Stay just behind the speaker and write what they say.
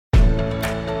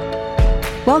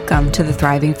Welcome to the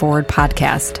Thriving Forward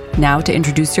podcast. Now to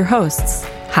introduce your hosts.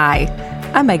 Hi,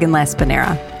 I'm Megan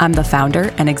Laspinera. I'm the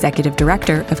founder and executive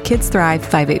director of Kids Thrive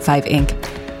 585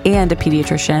 Inc. and a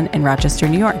pediatrician in Rochester,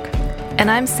 New York. And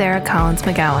I'm Sarah Collins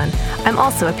McGowan. I'm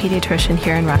also a pediatrician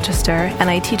here in Rochester, and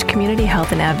I teach community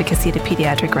health and advocacy to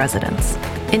pediatric residents.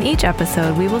 In each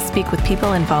episode, we will speak with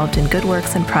people involved in good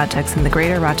works and projects in the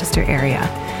greater Rochester area.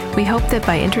 We hope that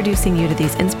by introducing you to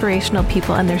these inspirational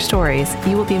people and their stories,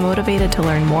 you will be motivated to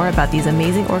learn more about these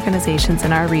amazing organizations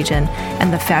in our region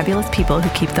and the fabulous people who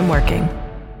keep them working.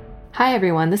 Hi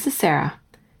everyone, this is Sarah.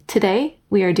 Today,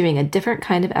 we are doing a different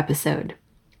kind of episode.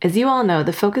 As you all know,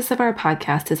 the focus of our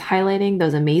podcast is highlighting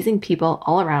those amazing people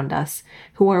all around us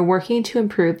who are working to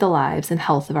improve the lives and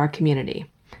health of our community.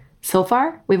 So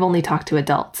far, we've only talked to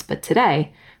adults, but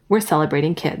today, we're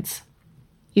celebrating kids.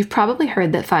 You've probably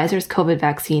heard that Pfizer's COVID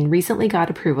vaccine recently got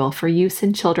approval for use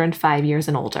in children 5 years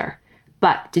and older.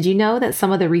 But did you know that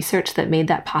some of the research that made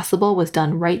that possible was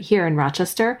done right here in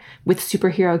Rochester with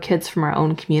superhero kids from our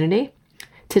own community?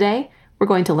 Today, we're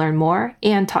going to learn more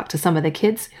and talk to some of the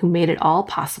kids who made it all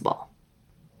possible.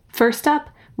 First up,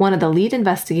 one of the lead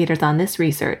investigators on this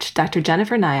research, Dr.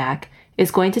 Jennifer Nyack,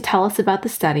 is going to tell us about the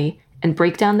study and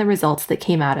break down the results that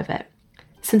came out of it.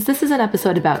 Since this is an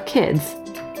episode about kids,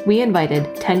 we invited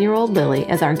 10-year-old Lily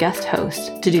as our guest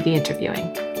host to do the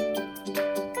interviewing.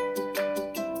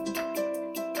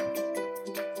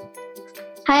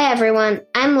 Hi everyone,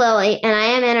 I'm Lily and I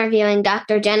am interviewing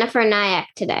Dr. Jennifer Nyack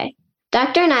today.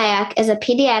 Dr. Nyack is a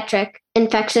pediatric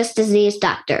infectious disease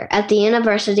doctor at the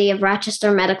University of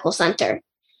Rochester Medical Center.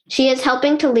 She is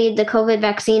helping to lead the COVID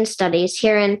vaccine studies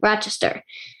here in Rochester.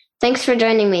 Thanks for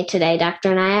joining me today,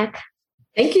 Dr. Nyack.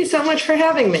 Thank you so much for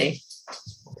having me.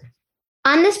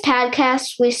 On this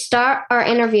podcast, we start our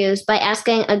interviews by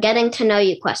asking a getting to know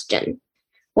you question.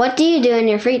 What do you do in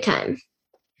your free time?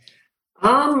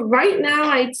 Right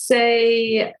now, I'd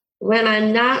say when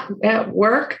I'm not at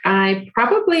work, I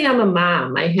probably am a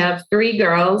mom. I have 3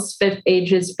 girls,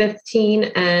 ages 15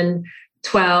 and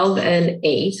 12 and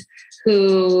 8,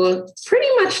 who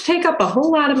pretty much take up a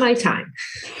whole lot of my time.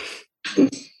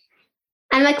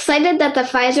 I'm excited that the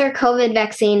Pfizer COVID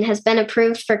vaccine has been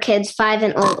approved for kids 5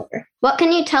 and older. What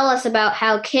can you tell us about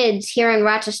how kids here in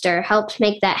Rochester helped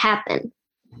make that happen?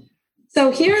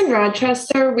 So here in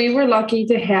Rochester, we were lucky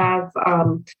to have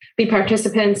be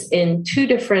participants in 2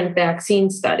 different vaccine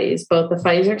studies, both the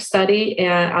Pfizer study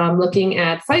and looking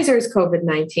at Pfizer's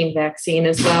COVID-19 vaccine,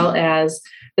 as well as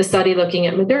the study looking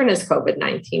at Moderna's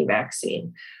COVID-19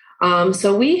 vaccine.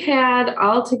 So we had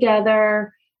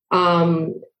altogether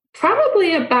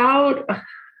probably about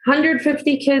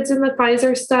 150 kids in the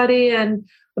Pfizer study and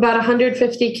about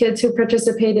 150 kids who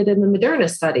participated in the Moderna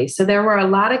study. So there were a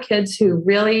lot of kids who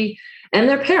really, and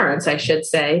their parents, I should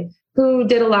say, who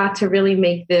did a lot to really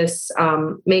make this,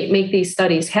 make these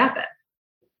studies happen.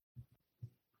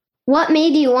 What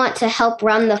made you want to help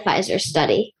run the Pfizer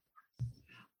study?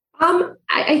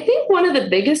 I think one of the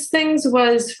biggest things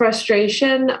was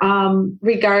frustration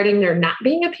regarding there not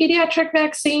being a pediatric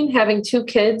vaccine, having 2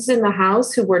 kids in the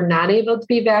house who were not able to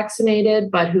be vaccinated,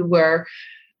 but who were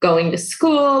going to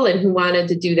school and who wanted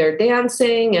to do their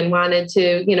dancing and wanted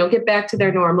to, get back to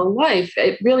their normal life.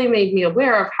 It really made me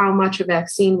aware of how much a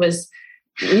vaccine was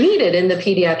needed in the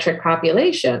pediatric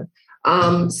population.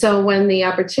 So when the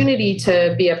opportunity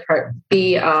to be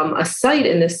a site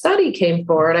in this study came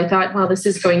forward, I thought, well, this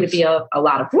is going to be a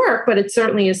lot of work, but it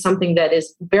certainly is something that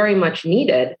is very much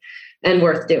needed and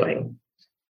worth doing.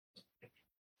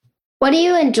 What do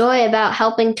you enjoy about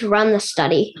helping to run the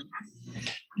study?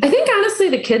 I think honestly,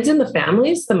 the kids and the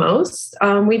families the most.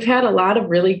 We've had a lot of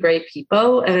really great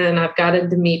people, and I've gotten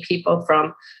to meet people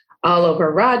from all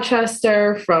over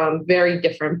Rochester, from very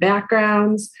different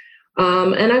backgrounds.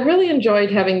 And I really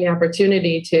enjoyed having the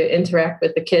opportunity to interact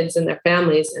with the kids and their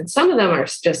families. And some of them are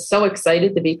just so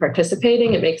excited to be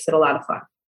participating. It makes it a lot of fun.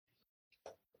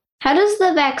 How does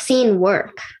the vaccine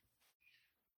work?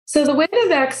 So the way the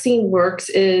vaccine works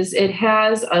is it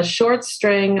has a short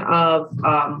string of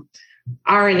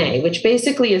RNA, which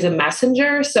basically is a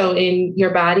messenger. So in your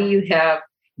body, you have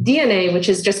DNA, which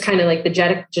is just kind of like the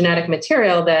genetic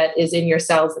material that is in your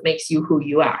cells that makes you who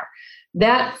you are.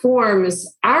 That forms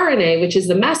RNA, which is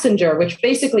the messenger, which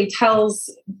basically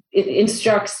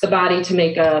instructs the body to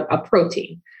make a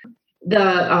protein.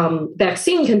 The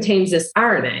vaccine contains this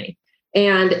RNA,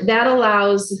 and that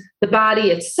allows the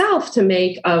body itself to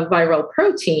make a viral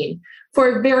protein for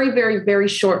a very, very, very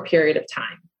short period of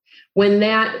time. When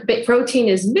that protein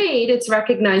is made, it's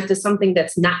recognized as something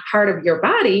that's not part of your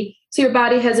body, so your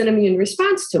body has an immune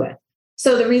response to it.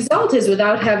 So the result is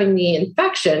without having the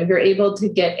infection, you're able to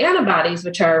get antibodies,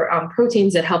 which are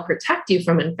proteins that help protect you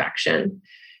from infection.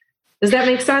 Does that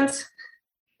make sense?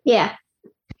 Yeah.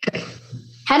 Okay.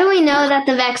 How do we know that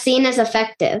the vaccine is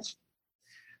effective?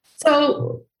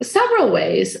 So several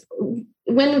ways.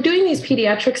 When doing these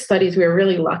pediatric studies, we were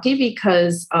really lucky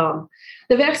because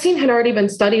the vaccine had already been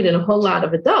studied in a whole lot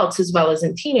of adults as well as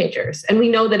in teenagers. And we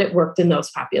know that it worked in those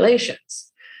populations.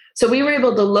 So we were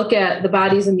able to look at the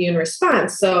body's immune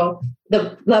response. So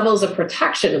the levels of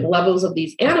protection and the levels of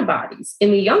these antibodies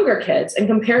in the younger kids and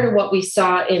compare to what we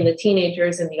saw in the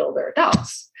teenagers and the older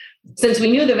adults. Since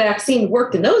we knew the vaccine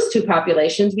worked in those two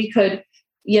populations, we could,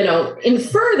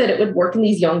 infer that it would work in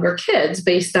these younger kids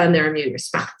based on their immune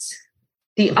response.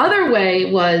 The other way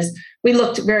was we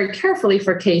looked very carefully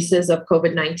for cases of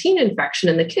COVID-19 infection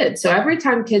in the kids. So every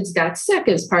time kids got sick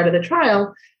as part of the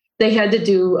trial, they had to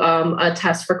do a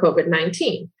test for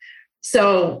COVID-19.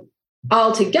 So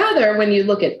altogether, when you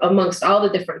look at amongst all the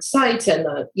different sites and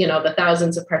the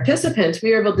thousands of participants,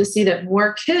 we were able to see that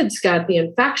more kids got the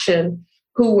infection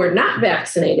who were not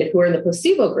vaccinated, who were in the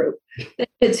placebo group, than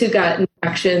kids who got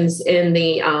infections in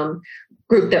the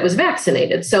group that was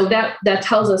vaccinated. So that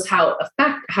tells us how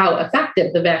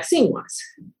effective the vaccine was.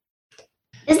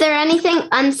 Is there anything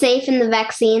unsafe in the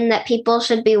vaccine that people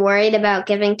should be worried about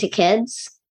giving to kids?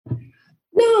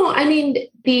 No, I mean,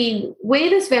 the way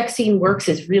this vaccine works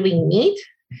is really neat,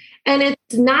 and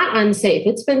it's not unsafe.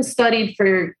 It's been studied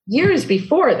for years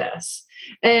before this,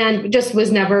 and just we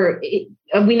never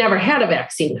had a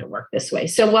vaccine that worked this way.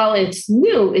 So while it's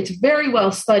new, it's very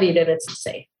well studied and it's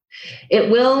safe. It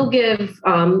will give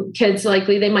kids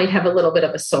likely, they might have a little bit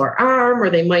of a sore arm, or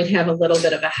they might have a little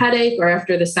bit of a headache, or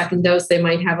after the second dose, they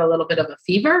might have a little bit of a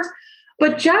fever.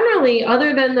 But generally,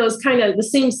 other than those kind of the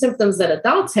same symptoms that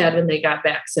adults had when they got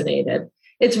vaccinated,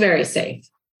 it's very safe.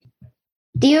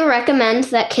 Do you recommend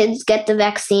that kids get the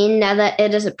vaccine now that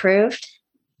it is approved?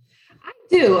 I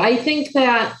do. I think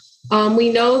that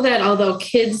we know that although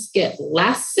kids get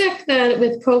less sick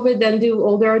with COVID than do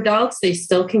older adults, they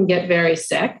still can get very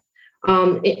sick.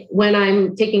 When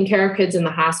I'm taking care of kids in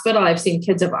the hospital, I've seen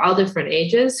kids of all different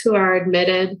ages who are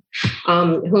admitted,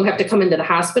 who have to come into the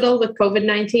hospital with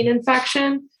COVID-19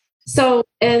 infection. So,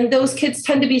 and those kids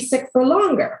tend to be sick for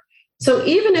longer. So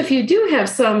even if you do have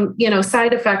some,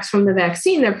 side effects from the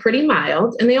vaccine, they're pretty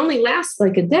mild and they only last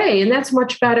like a day. And that's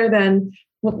much better than,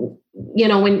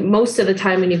 when most of the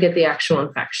time when you get the actual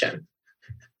infection.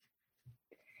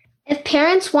 If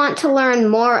parents want to learn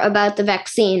more about the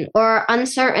vaccine or are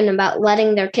uncertain about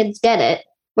letting their kids get it,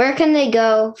 where can they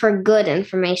go for good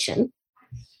information?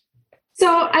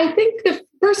 So I think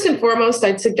first and foremost,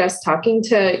 I'd suggest talking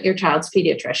to your child's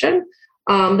pediatrician.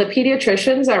 The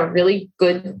pediatricians are a really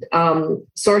good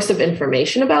source of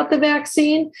information about the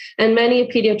vaccine. And many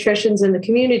pediatricians in the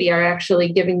community are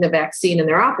actually giving the vaccine in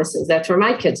their offices. That's where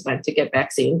my kids went to get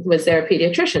vaccine, was their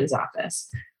pediatrician's office.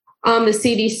 The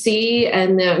CDC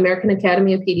and the American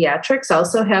Academy of Pediatrics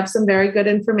also have some very good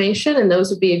information, and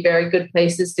those would be very good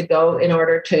places to go in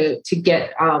order to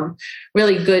get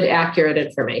really good, accurate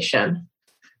information.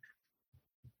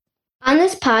 On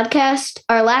this podcast,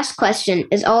 our last question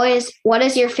is always, what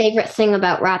is your favorite thing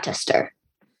about Rochester?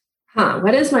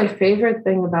 What is my favorite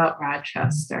thing about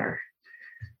Rochester?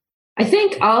 I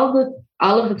think all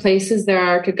of the places there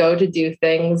are to go to do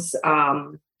things,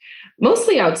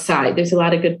 mostly outside. There's a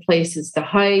lot of good places to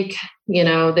hike.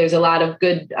 There's a lot of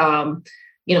good,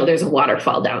 there's a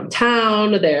waterfall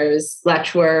downtown. There's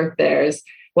Letchworth. There's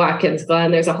Watkins Glen.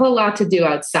 There's a whole lot to do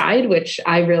outside, which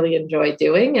I really enjoy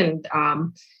doing. And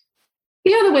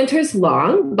the winter's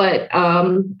long, but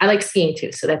I like skiing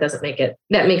too. So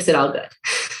that makes it all good.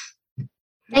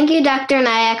 Thank you, Dr.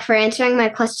 Nayak, for answering my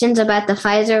questions about the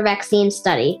Pfizer vaccine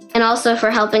study and also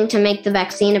for helping to make the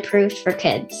vaccine approved for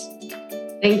kids.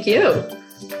 Thank you.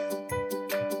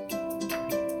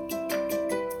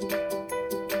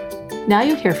 Now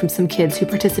you'll hear from some kids who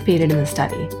participated in the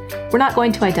study. We're not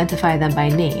going to identify them by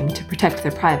name to protect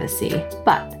their privacy,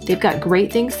 but they've got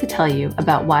great things to tell you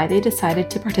about why they decided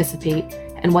to participate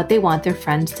and what they want their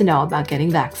friends to know about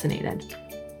getting vaccinated.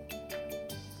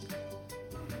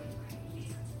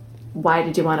 Why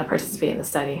did you want to participate in the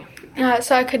study?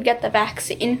 So I could get the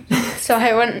vaccine, so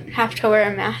I wouldn't have to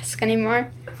wear a mask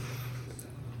anymore.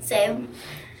 Same.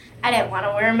 I didn't want to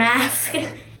wear a mask.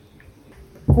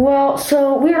 Well,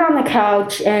 so we were on the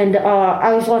couch, and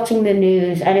I was watching the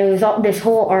news, and it was this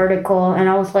whole article, and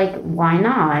I was like, why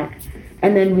not?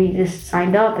 And then we just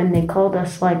signed up, and they called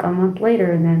us like a month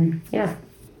later, and then, yeah.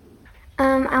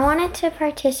 I wanted to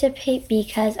participate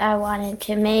because I wanted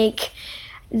to make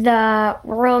the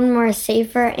world more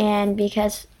safer, and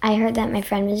because I heard that my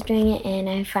friend was doing it, and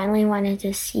I finally wanted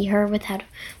to see her without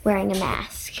wearing a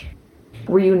mask.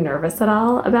 Were you nervous at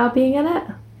all about being in it?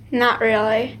 Not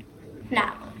really.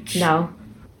 No?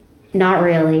 Not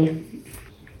really.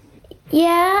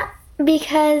 Yeah,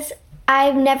 because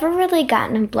I've never really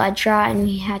gotten a blood draw, and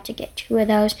we had to get 2 of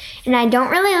those. And I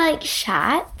don't really like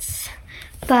shots,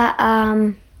 but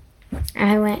I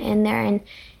went in there, and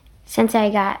since I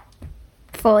got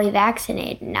fully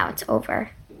vaccinated, now it's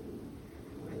over.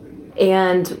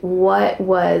 And what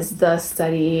was the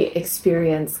study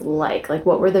experience like? Like,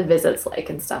 what were the visits like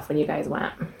and stuff when you guys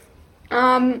went?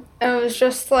 It was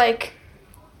just like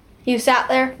you sat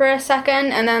there for a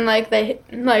second, and then like they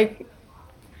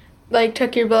like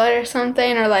took your blood or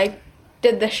something, or like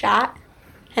did the shot,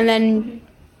 and then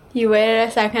you waited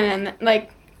a second and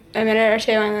like a minute or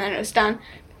 2, and then it was done.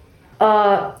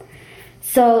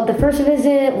 So the first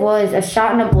visit was a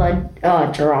shot and a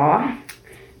blood draw.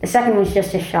 The second was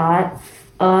just a shot.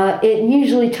 It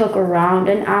usually took around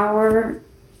an hour,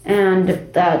 and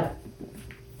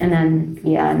then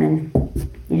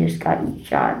you just got each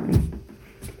shot. And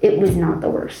it was not the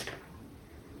worst.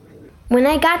 When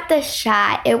I got the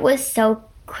shot, it was so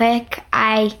quick.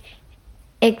 I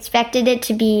expected it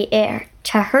to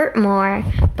hurt more,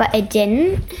 but it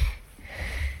didn't.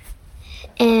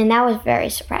 And that was very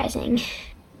surprising.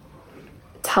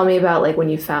 Tell me about like when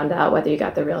you found out whether you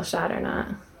got the real shot or not.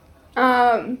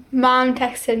 Mom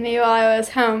texted me while I was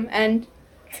home, and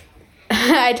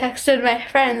I texted my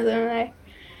friends, and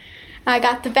I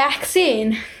got the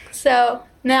vaccine. So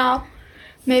now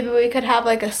maybe we could have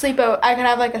like a sleepover. I could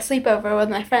have like a sleepover with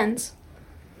my friends.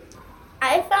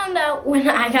 I found out when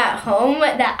I got home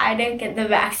that I didn't get the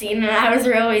vaccine, and I was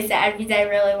really sad because I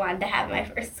really wanted to have my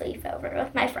first sleepover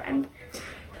with my friend.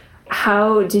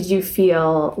 How did you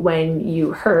feel when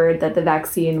you heard that the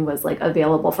vaccine was like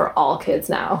available for all kids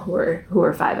now who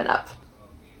are 5 and up?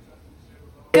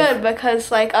 Good,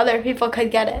 because like other people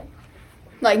could get it.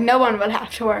 Like no one would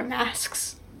have to wear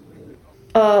masks.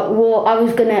 Well, I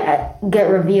was gonna get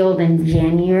revealed in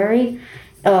January,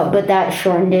 but that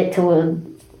shortened it to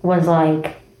was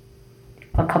like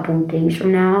a couple of days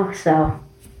from now. So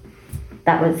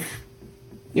that was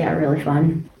really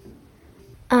fun.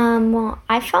 Well,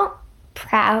 I felt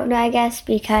proud, I guess,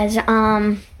 because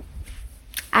I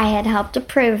had helped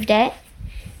approved it.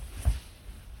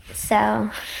 So,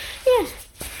 yeah.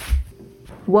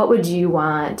 What would you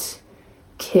want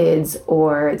kids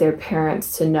or their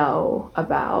parents to know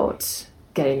about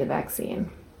getting the vaccine?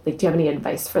 Like, do you have any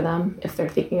advice for them if they're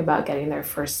thinking about getting their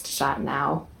first shot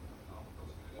now?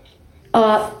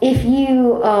 If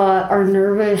you are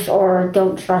nervous or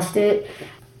don't trust it,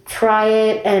 try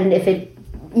it, and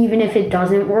even if it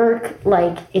doesn't work,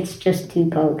 like, it's just 2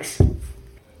 pokes.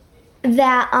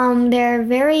 That they're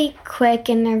very quick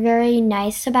and they're very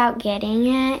nice about getting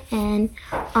it, and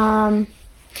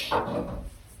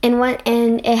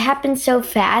it happens so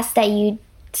fast that you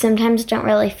sometimes don't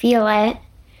really feel it.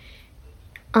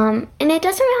 And it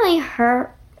doesn't really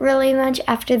hurt really much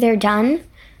after they're done.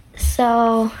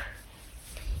 So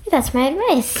that's my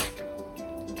advice.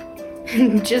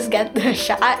 Just get the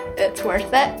shot. It's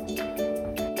worth it.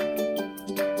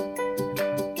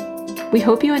 We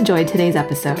hope you enjoyed today's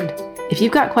episode. If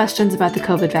you've got questions about the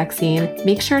COVID vaccine,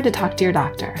 make sure to talk to your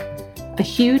doctor. A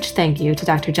huge thank you to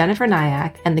Dr. Jennifer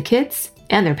Nyack and the kids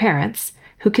and their parents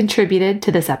who contributed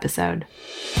to this episode.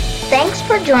 Thanks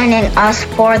for joining us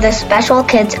for this special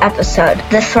kids episode.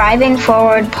 The Thriving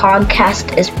Forward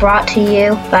podcast is brought to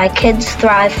you by Kids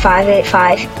Thrive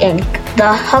 585 Inc.,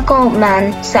 the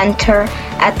Huckleman Center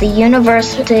at the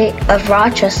University of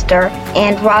Rochester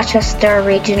and Rochester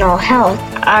Regional Health.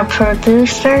 Our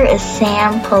producer is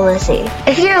Sam Polizzi.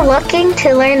 If you're looking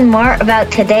to learn more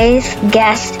about today's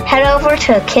guest, head over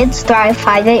to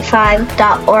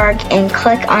kidsthrive585.org and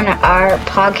click on our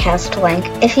podcast link.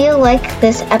 If you like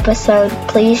this episode,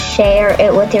 please share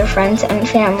it with your friends and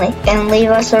family and leave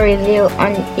us a review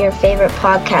on your favorite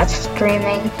podcast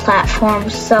streaming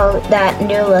platforms so that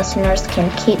new listeners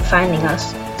can keep finding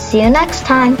us. See you next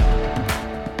time.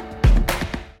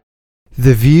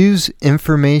 The views,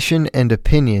 information, and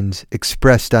opinions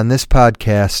expressed on this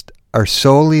podcast are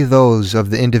solely those of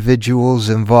the individuals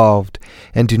involved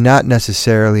and do not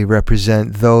necessarily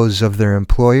represent those of their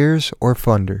employers or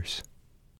funders.